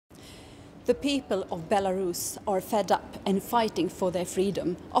The people of Belarus are fed up and fighting for their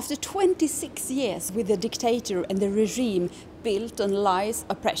freedom. After 26 years with the dictator and the regime built on lies,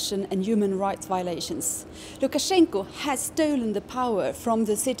 oppression and human rights violations, Lukashenko has stolen the power from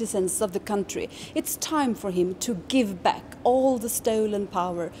the citizens of the country. It's time for him to give back all the stolen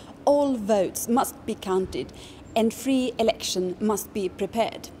power. All votes must be counted and free election must be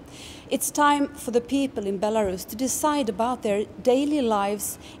prepared. It's time for the people in Belarus to decide about their daily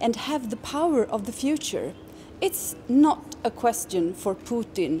lives and have the power of the future. It's not a question for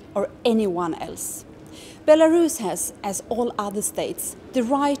Putin or anyone else. Belarus has, as all other states, the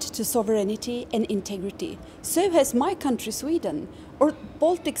right to sovereignty and integrity. So has my country, Sweden, or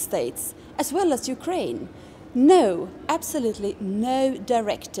Baltic states, as well as Ukraine. No, absolutely no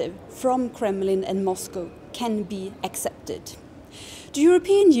directive from Kremlin and Moscow can be accepted. The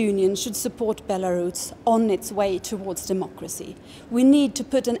European Union should support Belarus on its way towards democracy. We need to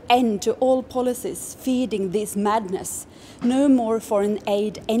put an end to all policies feeding this madness. No more foreign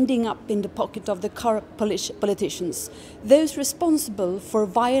aid ending up in the pocket of the corrupt politicians. Those responsible for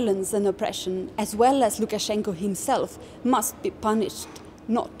violence and oppression, as well as Lukashenko himself, must be punished,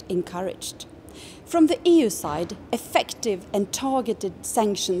 not encouraged. From the EU side, effective and targeted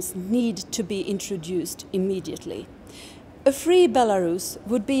sanctions need to be introduced immediately. A free Belarus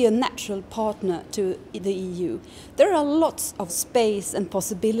would be a natural partner to the EU. There are lots of space and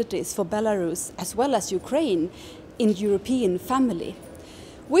possibilities for Belarus as well as Ukraine in the European family.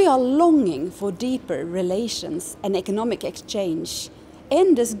 We are longing for deeper relations and economic exchange.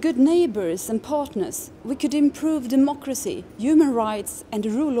 And as good neighbours and partners, we could improve democracy, human rights and the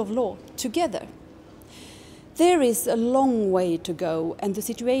rule of law together. There is a long way to go and the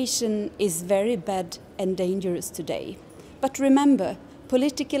situation is very bad and dangerous today. But remember,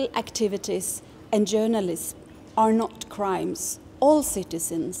 political activities and journalism are not crimes. All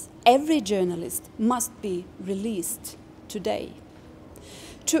citizens, every journalist must be released today.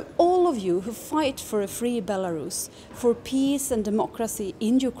 To all of you who fight for a free Belarus, for peace and democracy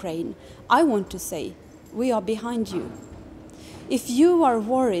in Ukraine, I want to say, we are behind you. If you are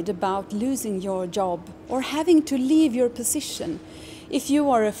worried about losing your job or having to leave your position, if you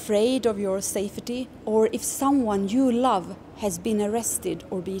are afraid of your safety or if someone you love has been arrested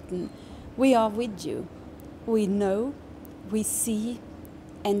or beaten, we are with you. We know, we see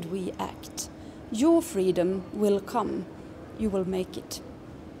and we act. Your freedom will come. You will make it.